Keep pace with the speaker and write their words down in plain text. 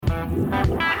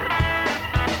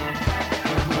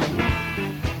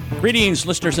Greetings,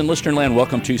 listeners in Listerland.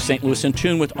 Welcome to St. Louis in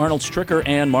Tune with Arnold Stricker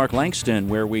and Mark Langston,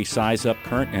 where we size up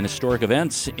current and historic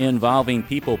events involving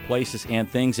people, places, and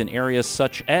things in areas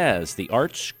such as the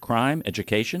arts, crime,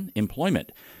 education,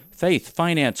 employment, faith,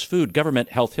 finance, food, government,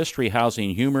 health, history,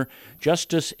 housing, humor,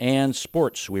 justice, and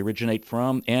sports. We originate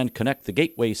from and connect the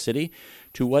gateway city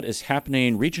to what is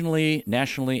happening regionally,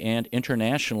 nationally, and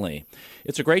internationally.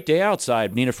 It's a great day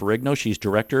outside. Nina Ferrigno, she's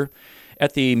director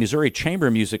at the Missouri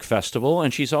Chamber Music Festival,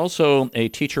 and she's also a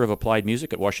teacher of applied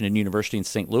music at Washington University in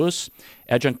St. Louis,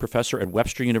 adjunct professor at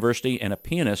Webster University, and a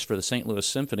pianist for the St. Louis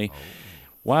Symphony.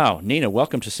 Wow, Nina,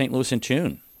 welcome to St. Louis in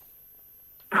Tune.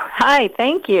 Hi,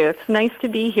 thank you. It's nice to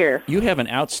be here. You have an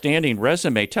outstanding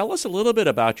resume. Tell us a little bit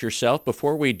about yourself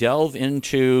before we delve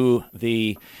into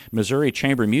the Missouri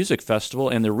Chamber Music Festival.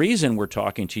 And the reason we're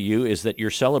talking to you is that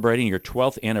you're celebrating your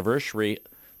 12th anniversary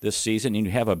this season, and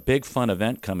you have a big fun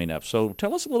event coming up. So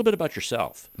tell us a little bit about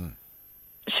yourself.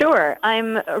 Sure.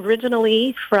 I'm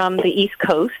originally from the East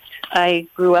Coast. I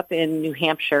grew up in New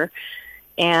Hampshire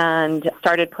and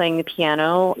started playing the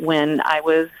piano when I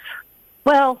was,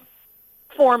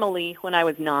 formally when I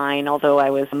was 9,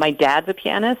 although my dad's a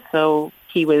pianist, so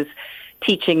he was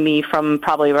teaching me from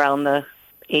probably around the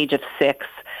age of 6.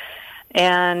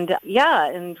 And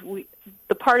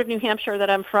the part of New Hampshire that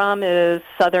I'm from is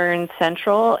southern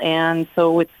central, and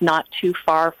so it's not too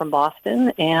far from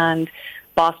Boston. And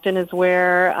Boston is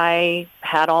where I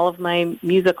had all of my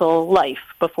musical life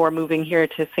before moving here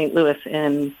to St. Louis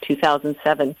in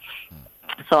 2007.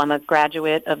 So I'm a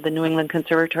graduate of the New England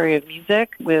Conservatory of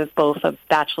Music with both a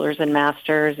bachelor's and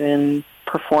master's in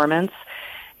performance.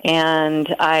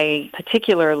 And I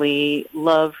particularly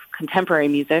love contemporary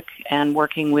music and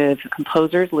working with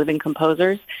composers, living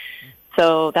composers.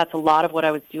 So that's a lot of what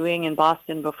I was doing in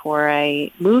Boston before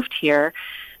I moved here.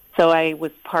 So I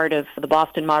was part of the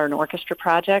Boston Modern Orchestra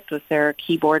Project, was their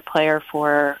keyboard player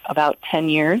for about 10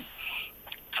 years,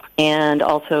 and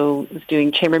also was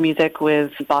doing chamber music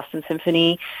with Boston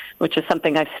Symphony, which is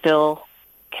something I've still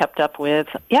kept up with.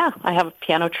 Yeah, I have a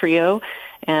piano trio,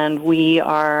 and we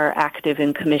are active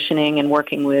in commissioning and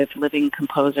working with living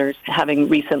composers, having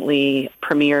recently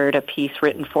premiered a piece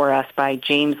written for us by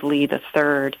James Lee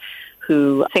III,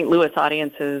 who St. Louis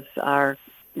audiences are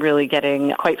really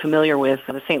getting quite familiar with.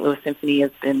 The St. Louis Symphony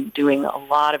has been doing a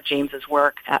lot of James's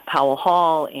work at Powell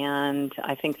Hall, and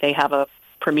I think they have a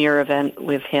premiere event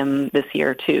with him this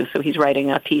year, too. So he's writing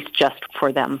a piece just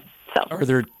for them. So, are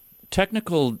there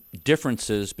technical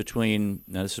differences between,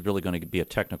 now this is really going to be a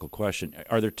technical question,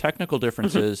 are there technical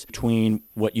differences between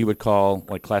what you would call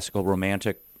like classical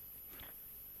romantic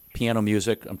piano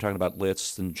music, I'm talking about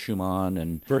Liszt and Schumann,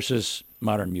 and versus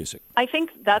modern music? I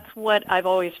think that's what I've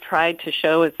always tried to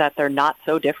show, is that they're not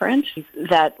so different,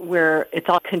 that it's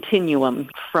all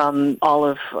continuum from all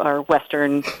of our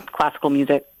Western classical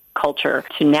music culture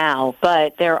to now.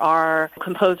 But there are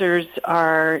composers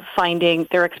are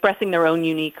they're expressing their own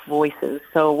unique voices.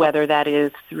 So whether that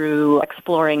is through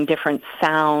exploring different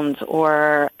sounds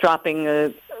or dropping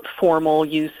a formal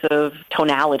use of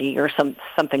tonality or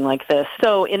something like this.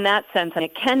 So in that sense,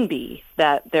 it can be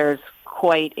that there's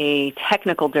quite a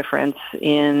technical difference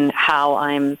in how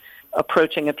I'm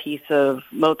approaching a piece of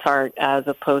Mozart as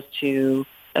opposed to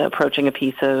approaching a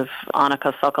piece of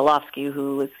Annika Sokolovsky,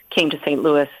 who came to St.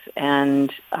 Louis,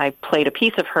 and I played a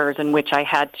piece of hers in which I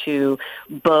had to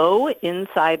bow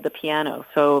inside the piano.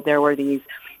 So there were these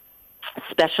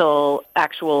special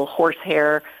actual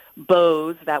horsehair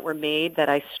bows that were made that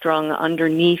I strung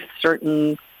underneath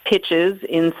certain pitches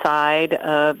inside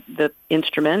the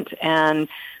instrument, and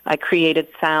I created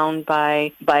sound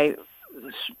by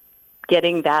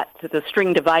getting the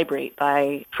string to vibrate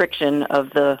by friction of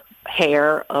the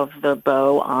hair of the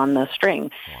bow on the string.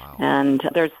 Wow.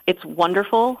 And it's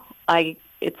wonderful.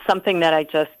 It's something that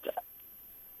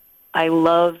I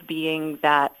love being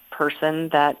that person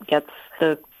that gets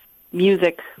the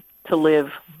music to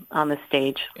live on the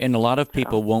stage. And a lot of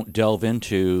people won't delve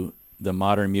into the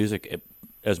modern music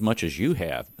as much as you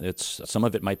have. Some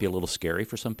of it might be a little scary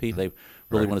for some people. They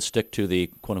really want to stick to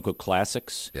the quote-unquote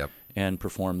classics and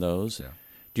perform those. Yeah.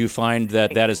 Do you find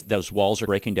that those walls are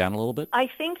breaking down a little bit? I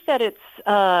think that it's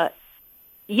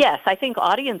yes. I think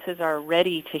audiences are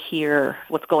ready to hear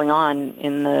what's going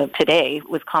on today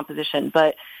with composition.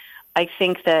 But I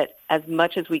think that as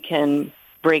much as we can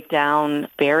break down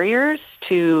barriers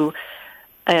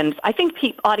and I think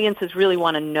audiences really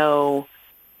want to know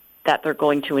that they're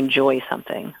going to enjoy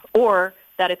something, or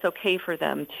that it's okay for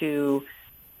them to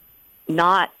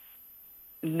not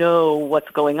know what's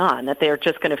going on, that they're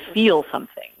just going to feel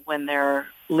something when they're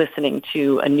listening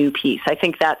to a new piece. I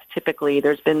think that's typically,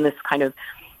 there's been this kind of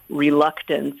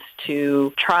reluctance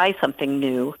to try something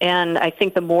new. And I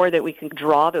think the more that we can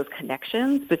draw those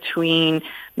connections between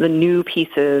the new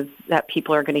pieces that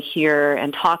people are going to hear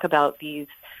and talk about these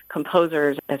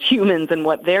composers as humans and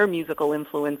what their musical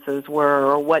influences were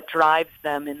or what drives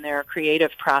them in their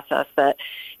creative process, that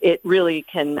it really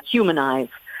can humanize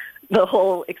the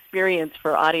whole experience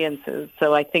for audiences.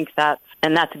 So I think that's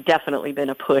definitely been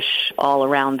a push all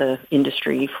around the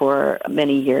industry for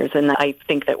many years. And I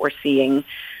think that we're seeing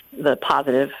the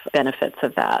positive benefits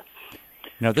of that.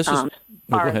 Now, this is...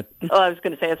 go ahead. I was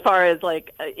going to say, as far as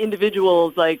like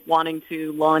individuals like wanting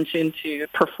to launch into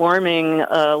performing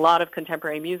a lot of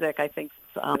contemporary music, I think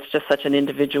it's just such an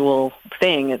individual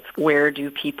thing. It's where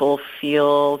do people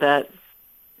feel that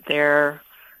they're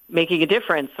making a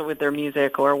difference with their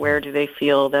music, or where do they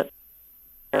feel that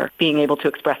they're being able to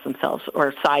express themselves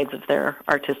or sides of their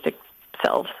artistic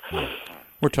selves.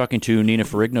 We're talking to Nina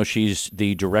Ferrigno. She's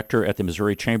the director at the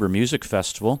Missouri Chamber Music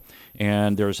Festival,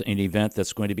 and there's an event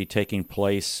that's going to be taking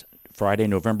place Friday,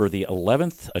 November the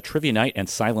 11th, a trivia night and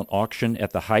silent auction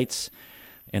at the Heights,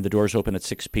 and the doors open at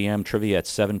 6 p.m., trivia at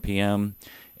 7 p.m.,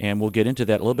 and we'll get into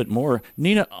that a little bit more.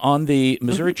 Nina, on the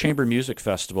Missouri Chamber Music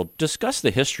Festival, discuss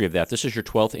the history of that. This is your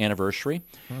 12th anniversary,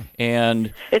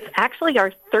 and it's actually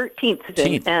our 13th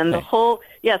today, and the whole,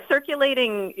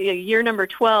 circulating year number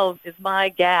 12 is my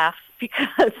gaffe,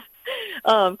 because,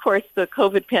 of course, the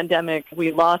COVID pandemic,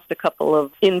 we lost a couple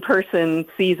of in-person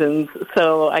seasons,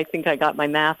 so I think I got my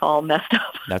math all messed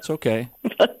up. That's okay.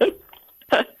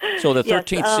 So the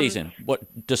 13th season,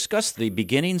 discuss the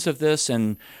beginnings of this,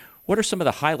 and what are some of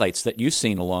the highlights that you've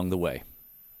seen along the way?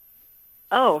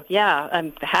 Oh, yeah,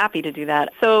 I'm happy to do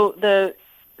that. So the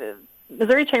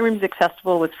Missouri Chamber Music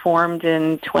Festival was formed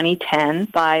in 2010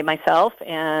 by myself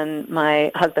and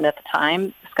my husband at the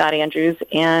time, Scott Andrews,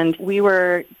 and we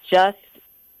were just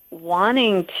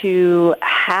wanting to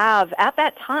have, at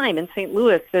that time in St.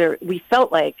 Louis, we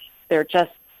felt like there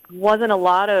just wasn't a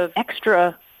lot of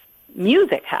extra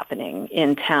music happening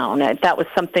in town. That was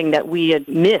something that we had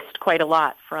missed quite a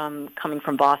lot from coming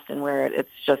from Boston, where it's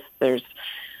just, there's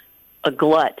a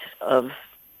glut of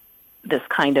this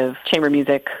kind of chamber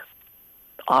music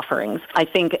offerings. I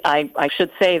think I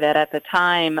should say that at the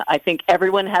time, I think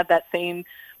everyone had that same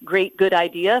great, good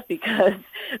idea, because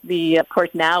of course,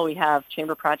 now we have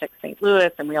Chamber Project St.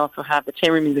 Louis, and we also have the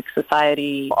Chamber Music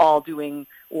Society, all doing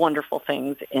wonderful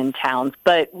things in towns.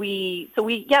 But we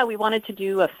wanted to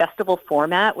do a festival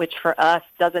format, which for us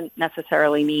doesn't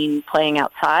necessarily mean playing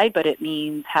outside, but it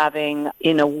means having,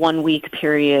 in a 1-week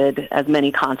period, as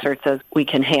many concerts as we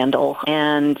can handle,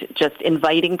 and just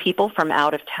inviting people from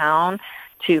out of town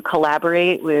to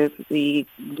collaborate with the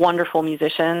wonderful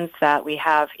musicians that we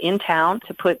have in town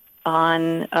to put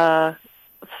on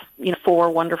 4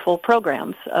 wonderful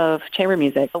programs of chamber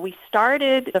music. We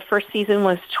started, the first season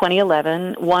was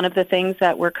 2011. One of the things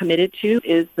that we're committed to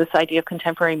is this idea of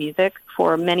contemporary music.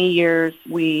 For many years,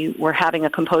 we were having a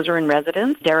composer in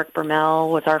residence. Derek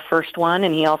Bermel was our first one,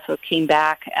 and he also came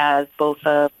back as both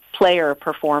a player,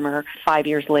 performer 5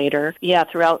 years later. Yeah,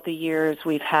 throughout the years,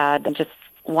 we've had just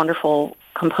wonderful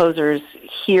composers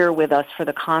here with us for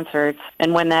the concerts.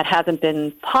 And when that hasn't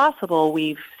been possible,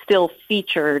 we've still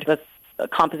featured the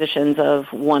compositions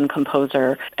of one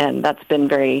composer, and that's been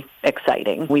very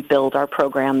exciting. We build our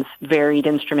programs, varied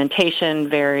instrumentation,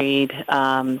 varied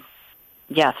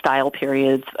style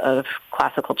periods of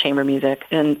classical chamber music.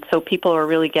 And so people are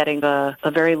really getting a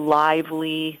very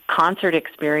lively concert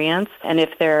experience. And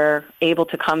if they're able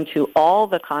to come to all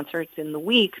the concerts in the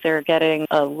week, they're getting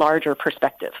a larger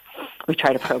perspective. We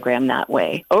try to program that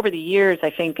way. Over the years,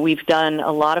 I think we've done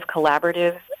a lot of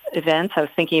collaborative events. I was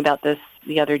thinking about this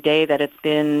the other day, that it's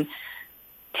been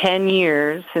 10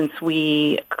 years since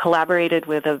we collaborated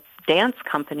with a dance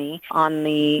company on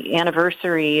the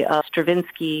anniversary of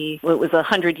Stravinsky. It was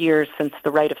 100 years since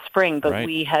The Rite of Spring, but right.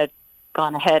 We had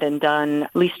gone ahead and done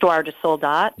L'Histoire de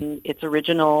Soldat in its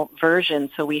original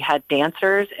version. So we had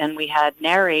dancers and we had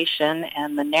narration,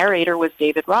 and the narrator was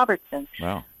David Robertson,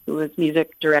 wow, who was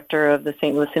music director of the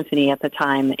St. Louis Symphony at the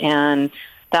time. And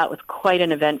that was quite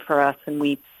an event for us, and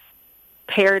we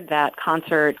paired that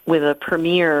concert with a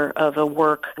premiere of a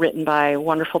work written by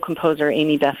wonderful composer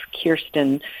Amy Beth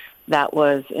Kirsten that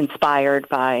was inspired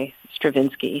by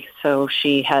Stravinsky. So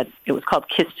it was called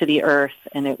Kiss to the Earth,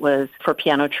 and it was for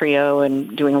piano trio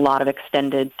and doing a lot of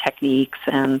extended techniques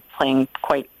and playing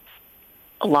quite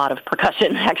a lot of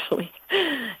percussion, actually.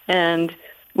 And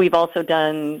we've also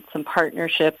done some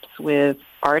partnerships with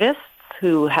artists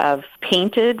who have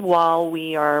painted while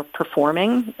we are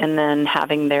performing, and then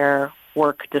having their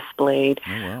work displayed.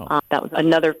 Oh, wow. That was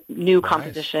another new Nice.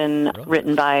 composition Really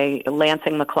written by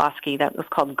Lansing McCloskey that was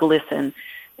called Glisten.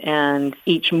 And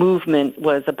each movement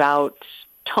was about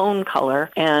tone color,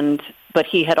 but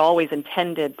he had always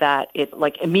intended that it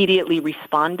immediately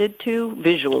responded to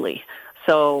visually.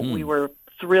 So we were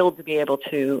thrilled to be able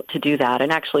to do that.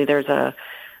 And actually there's a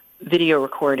video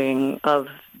recording of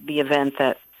the event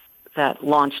that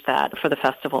launched that for the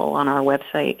festival on our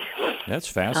website. That's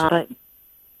fascinating.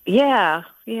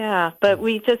 But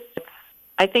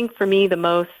I think for me the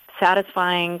most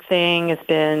satisfying thing has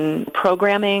been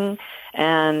programming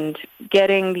and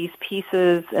getting these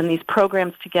pieces and these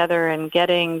programs together and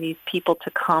getting these people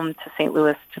to come to St.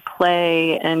 Louis to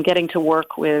play and getting to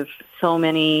work with so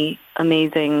many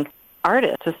amazing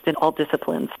artists just in all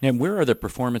disciplines. And where are the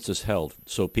performances held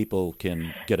so people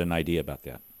can get an idea about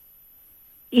that?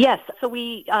 Yes, so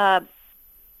we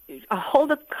hold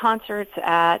the concerts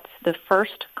at the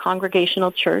First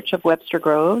Congregational Church of Webster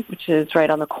Grove, which is right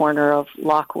on the corner of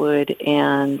Lockwood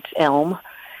and Elm.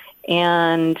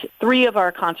 And 3 of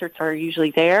our concerts are usually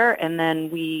there, and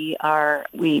then we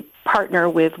partner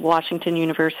with Washington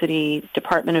University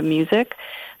Department of Music.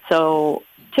 So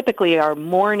typically our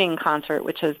morning concert,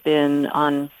 which has been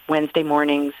on Wednesday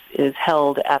mornings, is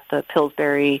held at the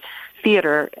Pillsbury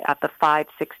Theater at the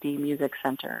 560 Music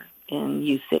Center in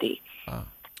U City.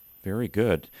 Very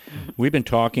good. We've been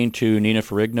talking to Nina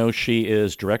Ferrigno. She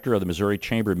is director of the Missouri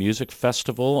Chamber Music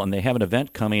Festival, and they have an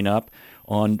event coming up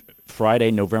on Friday,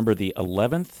 November the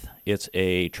 11th. It's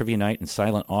a trivia night and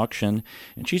silent auction,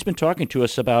 and she's been talking to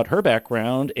us about her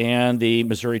background and the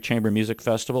Missouri Chamber Music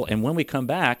Festival. And when we come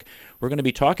back, we're going to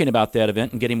be talking about that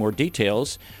event and getting more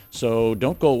details. So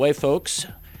don't go away, folks.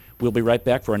 We'll be right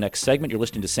back for our next segment. You're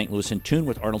listening to St. Louis in Tune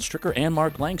with Arnold Stricker and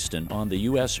Mark Langston on the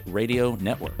U.S. Radio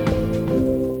Network.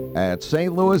 At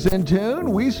St. Louis in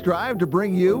Tune, we strive to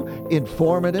bring you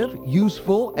informative,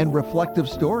 useful, and reflective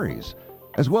stories,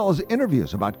 as well as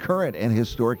interviews about current and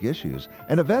historic issues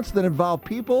and events that involve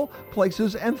people,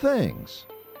 places, and things.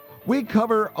 We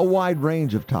cover a wide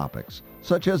range of topics,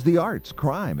 such as the arts,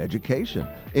 crime, education,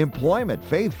 employment,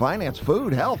 faith, finance,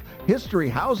 food, health, history,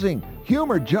 housing,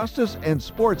 humor, justice, and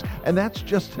sports, and that's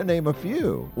just to name a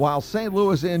few. While St.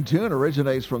 Louis in Tune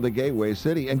originates from the Gateway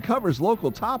City and covers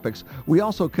local topics, we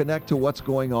also connect to what's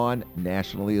going on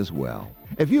nationally as well.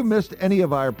 If you missed any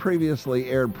of our previously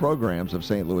aired programs of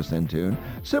St. Louis in Tune,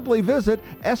 simply visit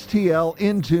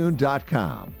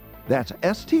stlintune.com. That's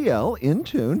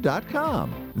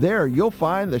stlintune.com. There you'll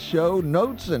find the show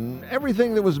notes and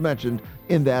everything that was mentioned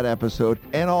in that episode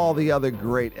and all the other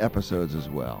great episodes as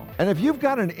well. And if you've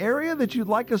got an area that you'd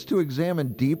like us to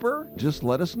examine deeper, just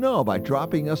let us know by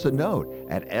dropping us a note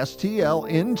at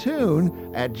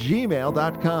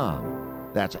stlintune@gmail.com.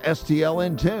 That's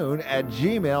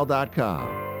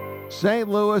stlintune@gmail.com. St.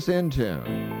 Louis in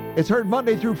Tune. It's heard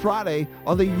Monday through Friday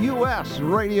on the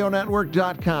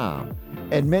USRadioNetwork.com.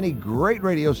 and many great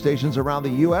radio stations around the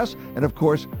U.S. and, of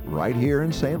course, right here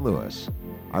in St. Louis.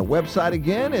 Our website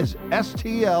again is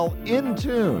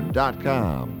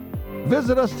stlintune.com.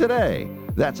 Visit us today.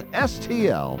 That's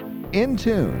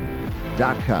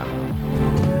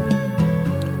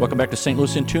stlintune.com. Welcome back to St.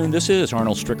 Louis in Tune. This is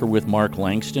Arnold Stricker with Mark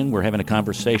Langston. We're having a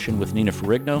conversation with Nina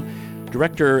Ferrigno,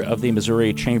 director of the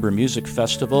Missouri Chamber Music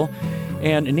Festival.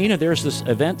 And Nina, there's this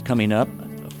event coming up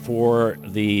for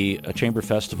the Chamber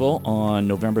Festival on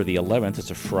November the 11th. It's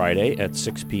a Friday at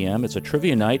 6 p.m. It's a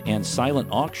trivia night and silent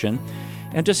auction.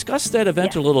 And discuss that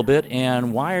event a little bit,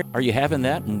 and why are you having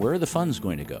that, and where are the funds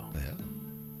going to go?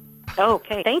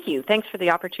 Okay, thank you. Thanks for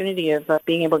the opportunity of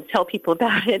being able to tell people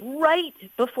about it. Right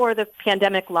before the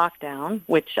pandemic lockdown,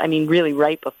 which, I mean, really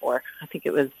right before, I think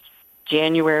it was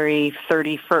January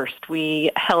 31st,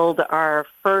 we held our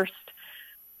first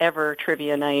ever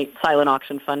trivia night silent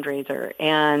auction fundraiser.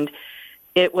 And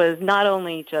it was not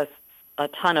only just a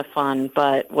ton of fun,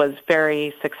 but was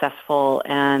very successful.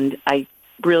 And I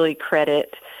really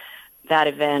credit that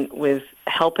event with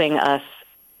helping us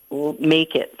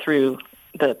make it through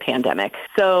the pandemic.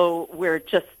 So we're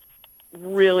just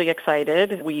really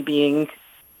excited, we being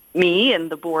me and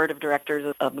the board of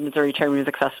directors of the Missouri Chamber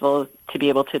Music Festival, to be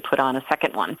able to put on a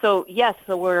second one. So yes,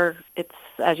 it's,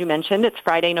 as you mentioned, it's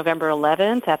Friday, November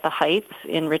 11th at the Heights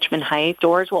in Richmond Heights.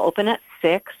 Doors will open at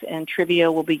 6 and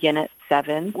trivia will begin at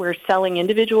 7. We're selling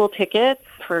individual tickets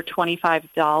for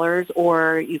 $25,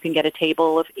 or you can get a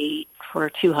table of 8 for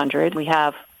 $200. We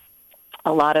have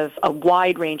a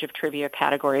wide range of trivia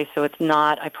categories, so it's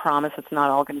not, I promise it's not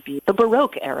all going to be the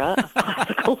Baroque era of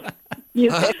classical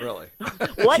music. Really?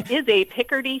 What is a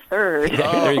Picardy third?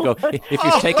 There you go. If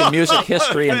you've taken music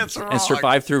history and wrong.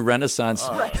 survived through Renaissance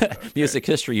music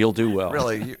history, you'll do well.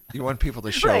 Really, you want people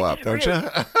to show up, don't you?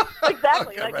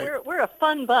 Exactly. Okay, like right. we're a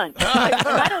fun bunch. Like,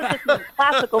 I don't just mean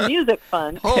classical music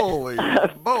fun. Holy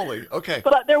moly. Okay.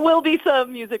 But there will be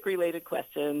some music-related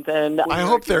questions, and I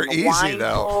hope they're doing a easy, wine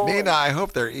though. bowl. Nina, I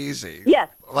hope they're easy. Yes.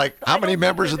 Like, I how don't many think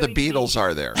members of they're the gonna be Beatles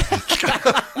are there?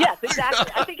 Yes, exactly.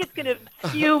 I think it's going to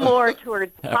skew more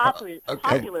towards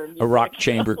popular music. A rock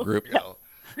chamber group.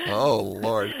 Oh,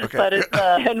 Lord. Okay. But it's,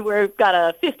 and we've got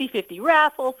a 50-50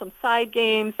 raffle, some side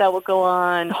games that will go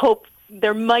on. Hope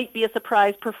there might be a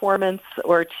surprise performance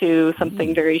or two,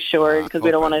 something very short, because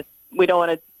we don't want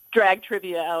to drag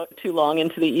trivia out too long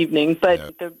into the evening.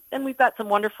 But and we've got some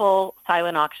wonderful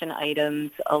silent auction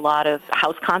items, a lot of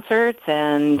house concerts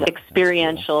and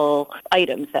experiential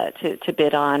items that to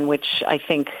bid on, which I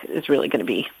think is really going to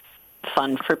be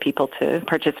fun for people to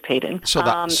participate in. So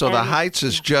the Heights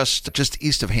is just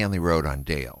east of Hanley Road on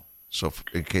Dale. So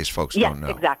in case folks don't know.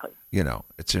 Exactly. You know,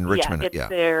 it's in Richmond. It's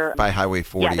their, by Highway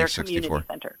 40, their 64. community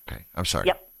center. Okay, I'm sorry.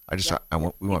 Yep.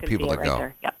 We want people to right go.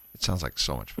 there. Yep. It sounds like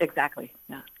so much fun. Exactly.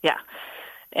 Yeah.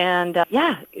 And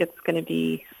it's going to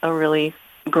be a really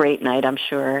great night, I'm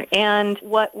sure. And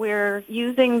what we're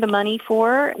using the money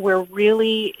for, we're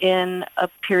really in a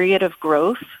period of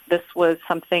growth. This was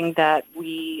something that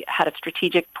we had a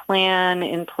strategic plan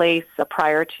in place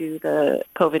prior to the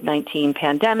COVID-19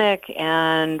 pandemic,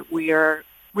 and we are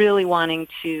really wanting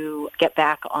to get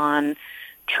back on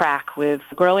track with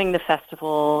growing the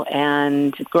festival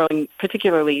and growing,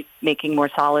 particularly making more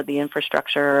solid the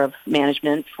infrastructure of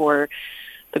management for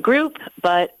the group.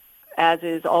 But as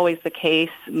is always the case,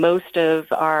 most of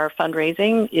our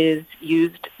fundraising is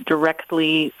used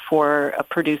directly for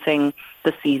producing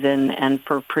the season and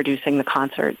for producing the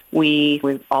concerts. We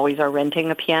always are renting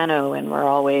a piano, and we're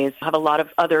always have a lot of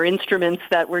other instruments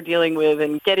that we're dealing with,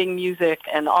 and getting music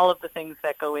and all of the things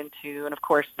that go into, and of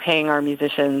course, paying our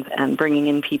musicians and bringing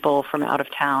in people from out of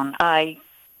town.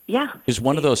 Is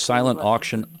one of those silent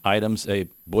auction items a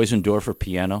Boisendorfer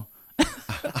piano?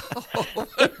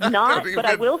 It's not, but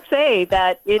I will say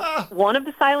that it's one of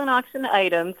the silent auction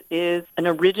items is an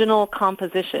original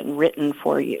composition written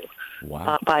for you.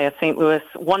 Wow. By a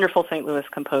wonderful St. Louis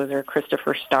composer,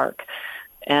 Christopher Stark.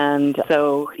 And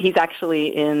so he's actually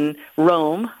in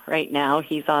Rome right now.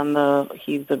 He's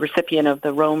the recipient of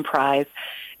the Rome Prize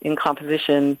in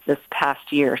composition this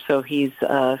past year. So he's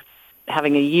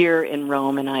having a year in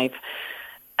Rome, and I've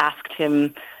asked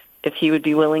him if he would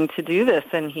be willing to do this,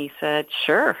 and he said,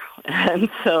 sure.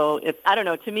 And so, I don't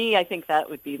know, to me, I think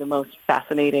that would be the most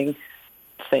fascinating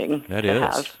thing that to is.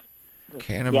 have.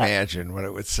 Can't imagine what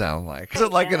it would sound like. Is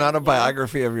it like an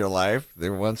autobiography of your life?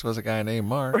 There once was a guy named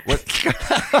Mark. What?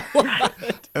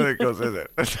 And it goes in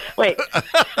it. Wait,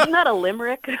 isn't that a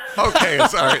limerick? Okay,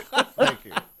 sorry. Thank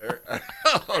you.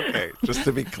 Okay, just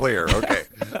to be clear. Okay,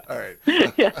 all right.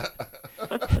 Yeah.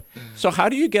 So how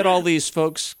do you get all these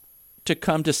folks to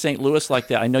come to St. Louis like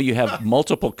that? I know you have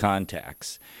multiple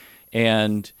contacts,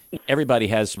 and everybody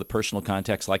has the personal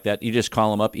contacts like that. You just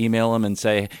call them up, email them, and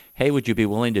say, hey, would you be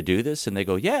willing to do this? And they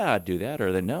go, yeah, I'd do that.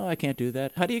 Or they, no, I can't do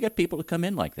that. How do you get people to come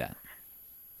in like that?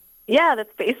 Yeah,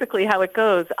 that's basically how it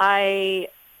goes. I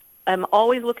am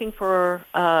always looking for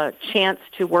a chance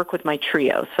to work with my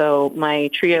trio. So my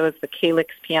trio is the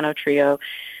Calix Piano Trio,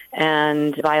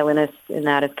 and violinist in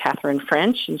that is Catherine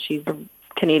French, and she's a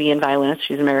Canadian violinist.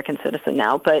 She's an American citizen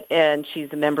now, and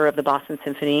she's a member of the Boston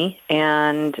Symphony.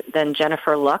 And then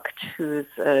Jennifer Lucht, who's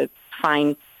a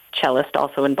fine cellist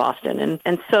also in Boston.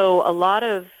 And so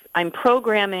I'm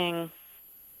programming,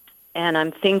 and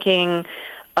I'm thinking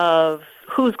of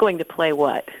who's going to play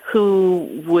what,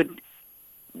 who would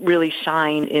really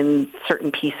shine in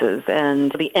certain pieces,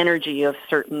 and the energy of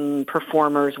certain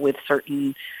performers with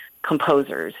certain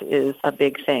composers is a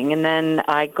big thing. And then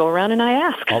I go around and I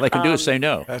ask. All they can do is say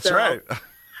no. That's right.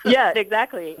 Yeah,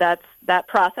 exactly. That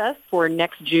process for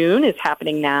next June is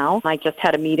happening now. I just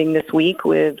had a meeting this week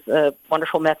with a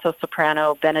wonderful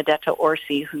mezzo-soprano, Benedetta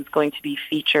Orsi, who's going to be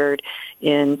featured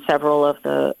in several of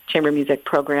the chamber music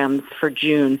programs for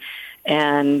June.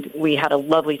 And we had a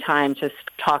lovely time just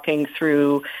talking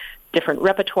through different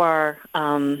repertoire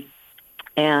and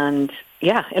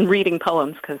reading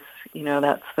poems, because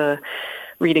that's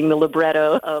reading the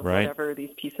libretto of whatever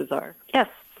these pieces are. Yes.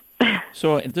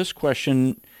 So this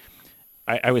question,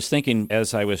 I was thinking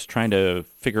as I was trying to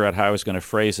figure out how I was going to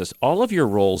phrase this, all of your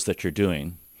roles that you're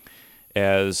doing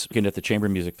as looking at the Chamber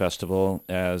Music Festival,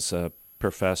 as a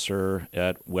professor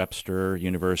at Webster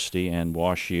University and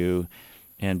WashU,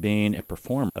 and being a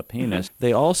performer, a pianist,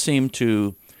 they all seem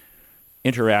to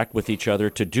interact with each other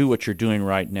to do what you're doing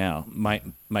right now.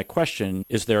 My question,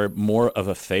 is there more of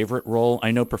a favorite role?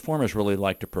 I know performers really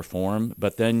like to perform,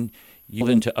 but then you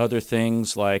move into other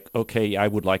things like, okay, I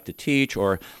would like to teach,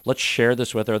 or let's share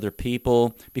this with other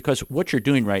people, because what you're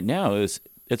doing right now is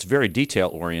it's very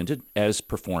detail-oriented, as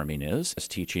performing is, as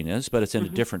teaching is, but it's in a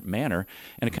different manner,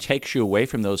 and it takes you away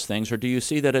from those things, or do you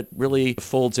see that it really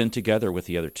folds in together with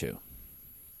the other two?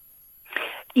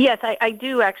 Yes, I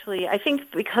do actually. I think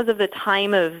because of the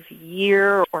time of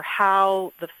year or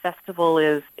how the festival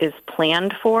is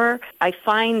planned for, I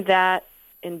find that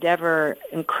endeavor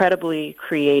incredibly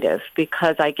creative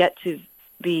because I get to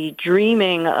be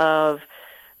dreaming of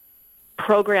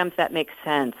programs that make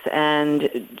sense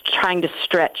and trying to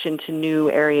stretch into new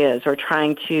areas or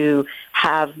trying to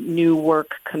have new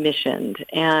work commissioned.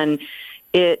 And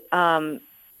it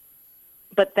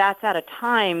but that's at a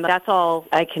time, that's all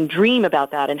I can dream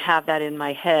about that and have that in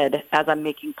my head as I'm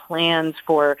making plans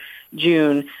for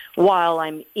June while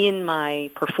I'm in my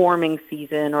performing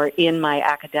season or in my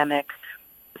academic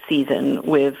season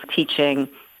with teaching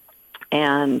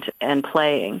and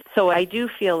playing. So I do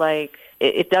feel like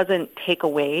it doesn't take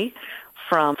away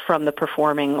from the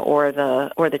performing or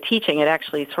the teaching. It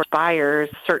actually sort of inspires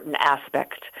a certain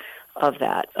aspect of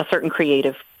that, a certain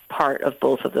creative part of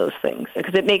both of those things,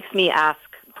 because it makes me ask.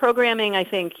 Programming, I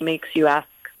think, makes you ask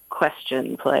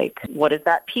questions like, what is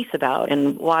that piece about,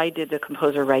 and why did the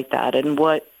composer write that, and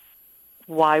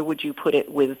why would you put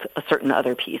it with a certain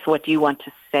other piece? What do you want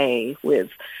to say with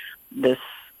this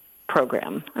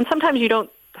program? And sometimes you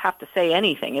don't have to say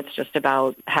anything. It's just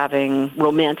about having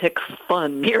romantic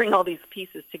fun, hearing all these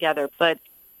pieces together. But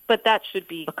that should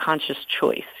be a conscious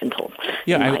choice.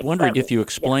 I wondered if you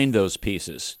explain those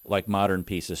pieces, like modern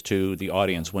pieces, to the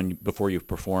audience before you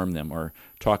perform them, or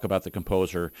talk about the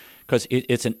composer, because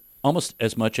it's almost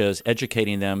as much as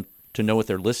educating them to know what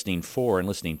they're listening for and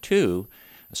listening to,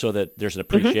 so that there's an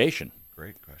appreciation.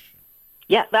 Great question.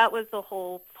 Yeah, that was the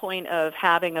whole point of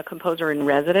having a composer in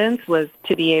residence, was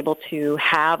to be able to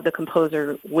have the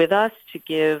composer with us to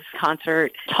give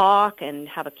concert talk and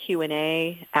have a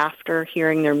Q&A after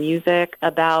hearing their music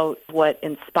about what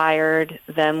inspired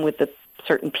them with a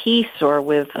certain piece or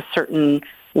with a certain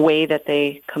way that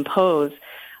they compose.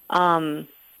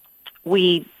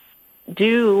 We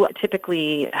do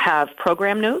typically have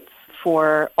program notes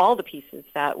for all the pieces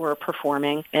that we're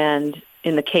performing, and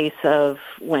in the case of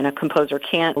when a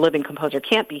living composer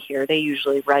can't be here, they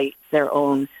usually write their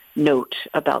own note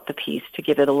about the piece to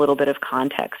give it a little bit of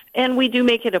context. And we do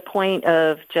make it a point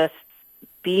of just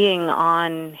being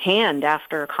on hand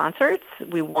after concerts.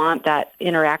 We want that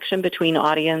interaction between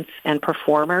audience and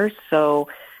performers so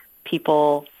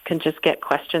people can just get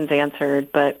questions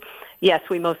answered. But yes,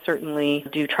 we most certainly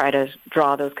do try to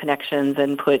draw those connections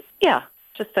and put,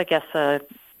 a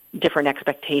different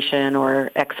expectation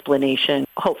or explanation.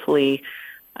 Hopefully,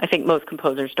 I think most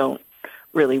composers don't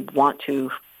really want to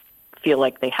feel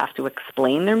like they have to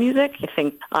explain their music. I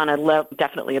think on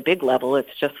definitely a big level,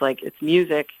 it's just like, it's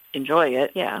music, enjoy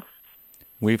it, yeah.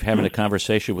 We've having a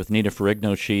conversation with Nina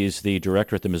Ferrigno. She's the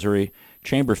director at the Missouri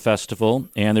Chamber Festival,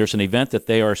 and there's an event that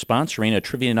they are sponsoring, a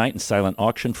trivia night and silent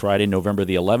auction, Friday, November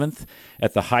the 11th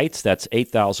at the Heights. That's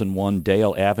 8001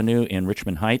 Dale Avenue in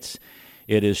Richmond Heights.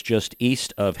 It is just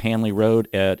east of Hanley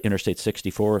Road at Interstate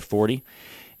 6440.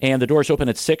 And the doors open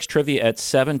at 6, trivia at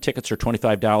 7. Tickets are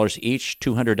 $25 each,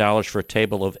 $200 for a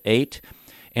table of 8.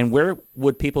 And where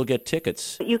would people get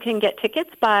tickets? You can get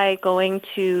tickets by going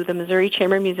to the Missouri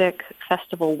Chamber Music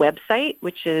Festival website,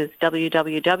 which is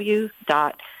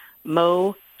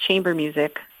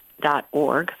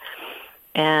www.mochambermusic.org.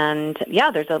 And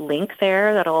there's a link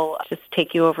there that'll just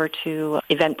take you over to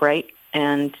Eventbrite,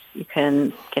 and you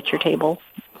can get your table.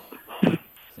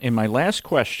 And my last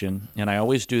question, and I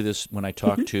always do this when I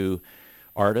talk to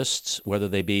artists, whether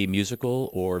they be musical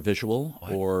or visual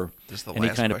or any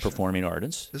kind of performing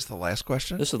artists. This is the last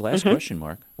question? This is the last question,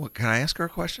 Mark. Well, can I ask her a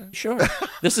question? Sure.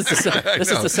 This is the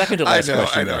second to last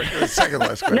question. I know. The second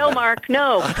last question. No, Mark,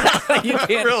 no. You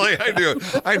can't. Really,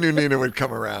 I knew Nina would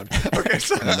come around. Okay,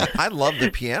 so I love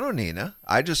the piano, Nina.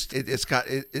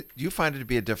 You find it to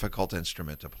be a difficult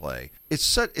instrument to play.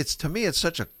 To me, it's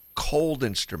such a cold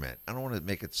instrument. I don't want to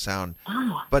make it sound,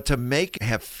 but to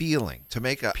have feeling, to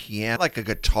make a piano like a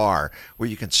guitar, where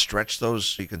you can stretch the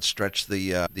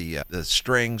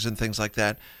strings and things like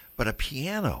that. But a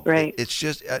piano, right? It's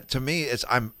just to me,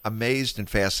 I'm amazed and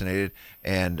fascinated,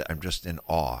 and I'm just in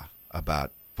awe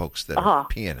about folks that are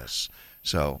pianists.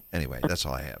 So anyway, that's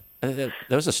all I have. That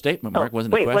was a statement, Mark,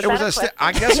 wasn't wait, it a what question? was that?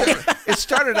 I guess it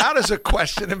started out as a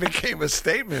question and became a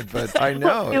statement, but I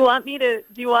know. Do you want me to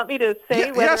say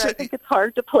Yeah, whether yes, I think it's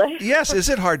hard to play? Yes, is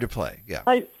it hard to play? Yeah.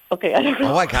 I don't know.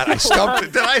 Oh my God, I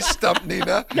stumped. Did I stump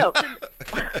Nina? No,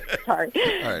 sorry.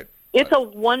 All right. It's a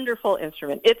wonderful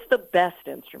instrument. It's the best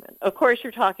instrument. Of course,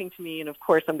 you're talking to me, and of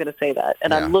course, I'm going to say that.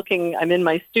 And Yeah. I'm in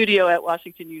my studio at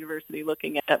Washington University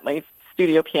looking at my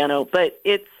studio piano. But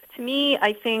it's, to me,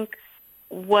 I think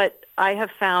what I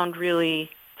have found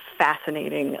really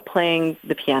fascinating playing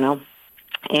the piano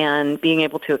and being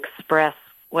able to express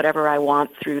whatever I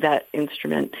want through that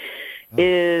instrument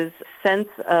is a sense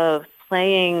of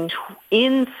playing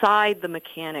inside the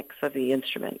mechanics of the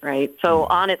instrument, right? So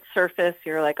on its surface,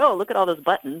 you're like, oh, look at all those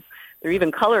buttons. They're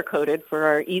even color-coded for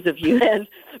our ease of use, and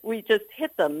we just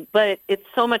hit them. But it's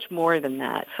so much more than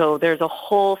that. So there's a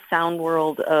whole sound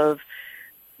world of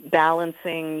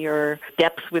balancing your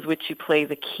depth with which you play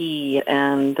the key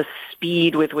and the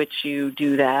speed with which you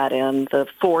do that and the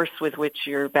force with which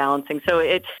you're balancing. So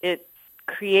it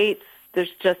creates,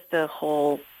 there's just a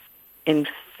whole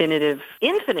infinite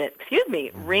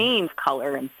range of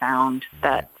color and sound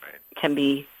that can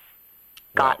be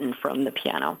gotten from the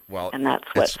piano. Well, and that's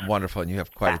it's what's wonderful, and you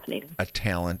have quite fascinating. a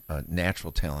talent, a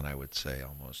natural talent, I would say,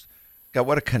 almost. God,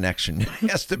 what a connection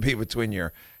has to be between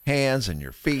your hands and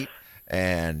your feet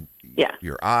and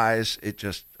your eyes.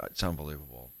 It's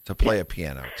unbelievable to play a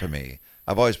piano, to me.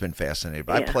 I've always been fascinated.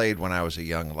 But I played when I was a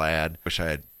young lad. Wish I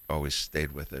had always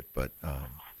stayed with it, but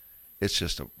it's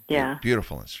just a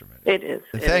beautiful instrument. It is.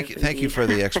 And thank you for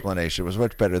the explanation. It was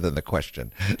much better than the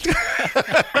question.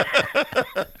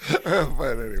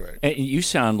 But anyway, And you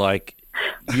sound like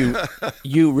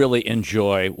you really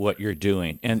enjoy what you're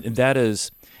doing, and that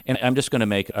is. And I'm just going to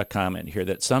make a comment here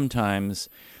that sometimes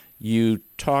you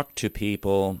talk to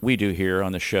people, we do here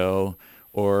on the show,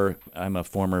 or I'm a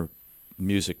former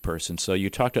music person, so you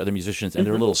talk to other musicians and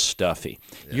they're a little stuffy.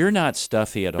 Yeah. You're not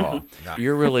stuffy at all. No.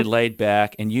 You're really laid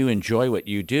back and you enjoy what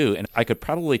you do. And I could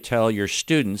probably tell your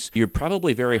students, you're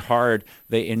probably very hard.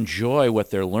 They enjoy what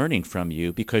they're learning from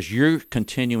you because you're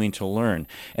continuing to learn.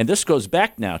 And this goes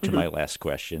back now to my last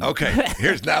question. Okay,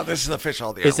 this is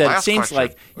official. Is that it seems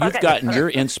like you've gotten your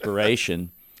inspiration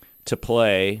to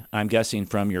play, I'm guessing,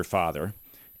 from your father,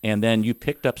 and then you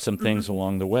picked up some things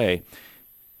along the way.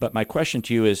 But my question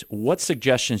to you is, what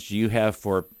suggestions do you have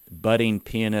for budding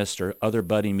pianists or other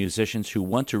budding musicians who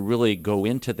want to really go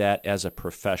into that as a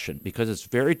profession? Because it's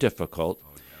very difficult. Oh,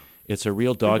 yeah. It's a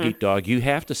real dog-eat-dog. You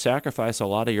have to sacrifice a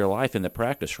lot of your life in the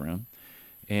practice room.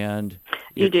 And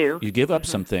you give up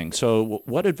some things. So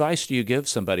what advice do you give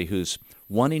somebody who's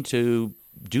wanting to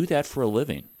do that for a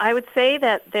living? I would say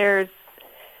that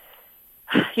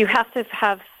you have to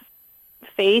have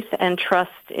faith and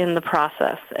trust in the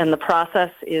process, and the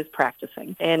process is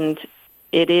practicing. And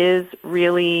it is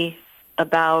really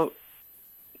about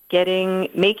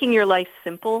making your life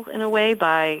simple in a way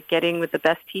by getting with the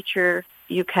best teacher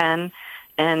you can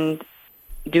and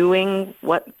doing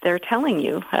what they're telling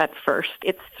you at first.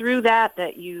 It's through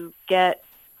that you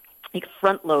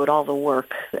front load all the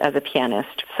work as a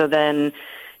pianist. So then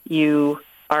you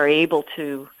are able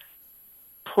to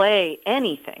play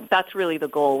anything. That's really the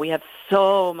goal. We have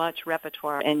so much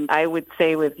repertoire. And I would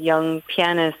say with young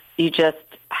pianists, you just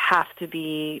have to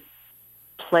be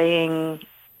going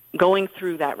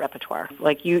through that repertoire.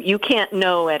 Like you can't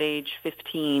know at age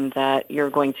 15 that you're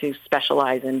going to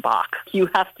specialize in Bach. You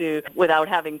have to, without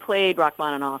having played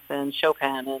Rachmaninoff and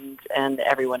Chopin and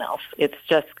everyone else. It's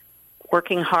just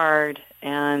working hard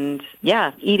and,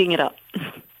 eating it up.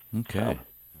 Okay.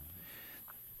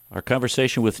 Our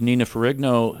conversation with Nina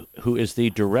Ferrigno, who is the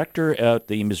director at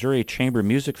the Missouri Chamber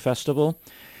Music Festival,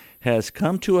 has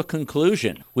come to a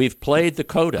conclusion. We've played the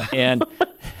coda. And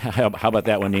how about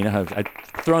that one, Nina? I've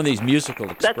thrown these musical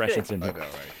expressions in. I know,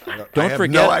 right? I have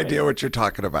no idea what you're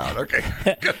talking about. Okay.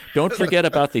 Don't forget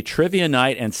about the Trivia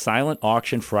Night and Silent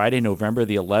Auction Friday, November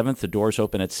the 11th. The doors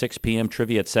open at 6 p.m.,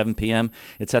 trivia at 7 p.m.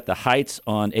 It's at the Heights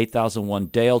on 8001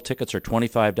 Dale. Tickets are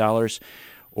 $25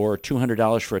 or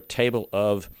 $200 for a table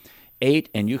of 8,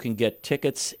 and you can get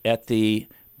tickets at the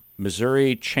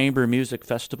Missouri Chamber Music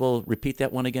Festival. Repeat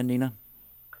that one again, Nina.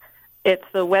 It's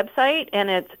the website, and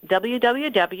it's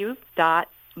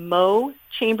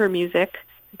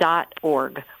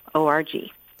www.mochambermusic.org.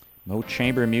 O-R-G.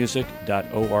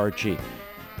 mochambermusic.org.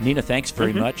 Nina, thanks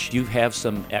very much. You have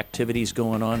some activities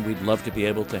going on. We'd love to be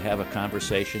able to have a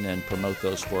conversation and promote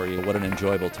those for you. What an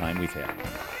enjoyable time we've had.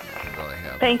 Really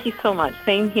have. Thank you so much.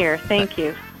 Same here. Thank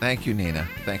you. Thank you, Nina.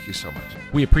 Thank you so much.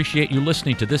 We appreciate you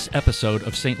listening to this episode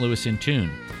of St. Louis in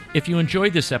Tune. If you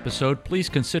enjoyed this episode, please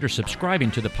consider subscribing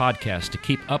to the podcast to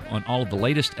keep up on all of the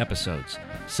latest episodes.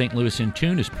 St. Louis in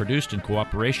Tune is produced in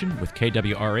cooperation with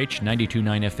KWRH 92.9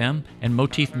 FM and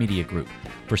Motif Media Group.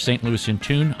 For St. Louis in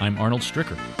Tune, I'm Arnold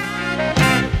Stricker.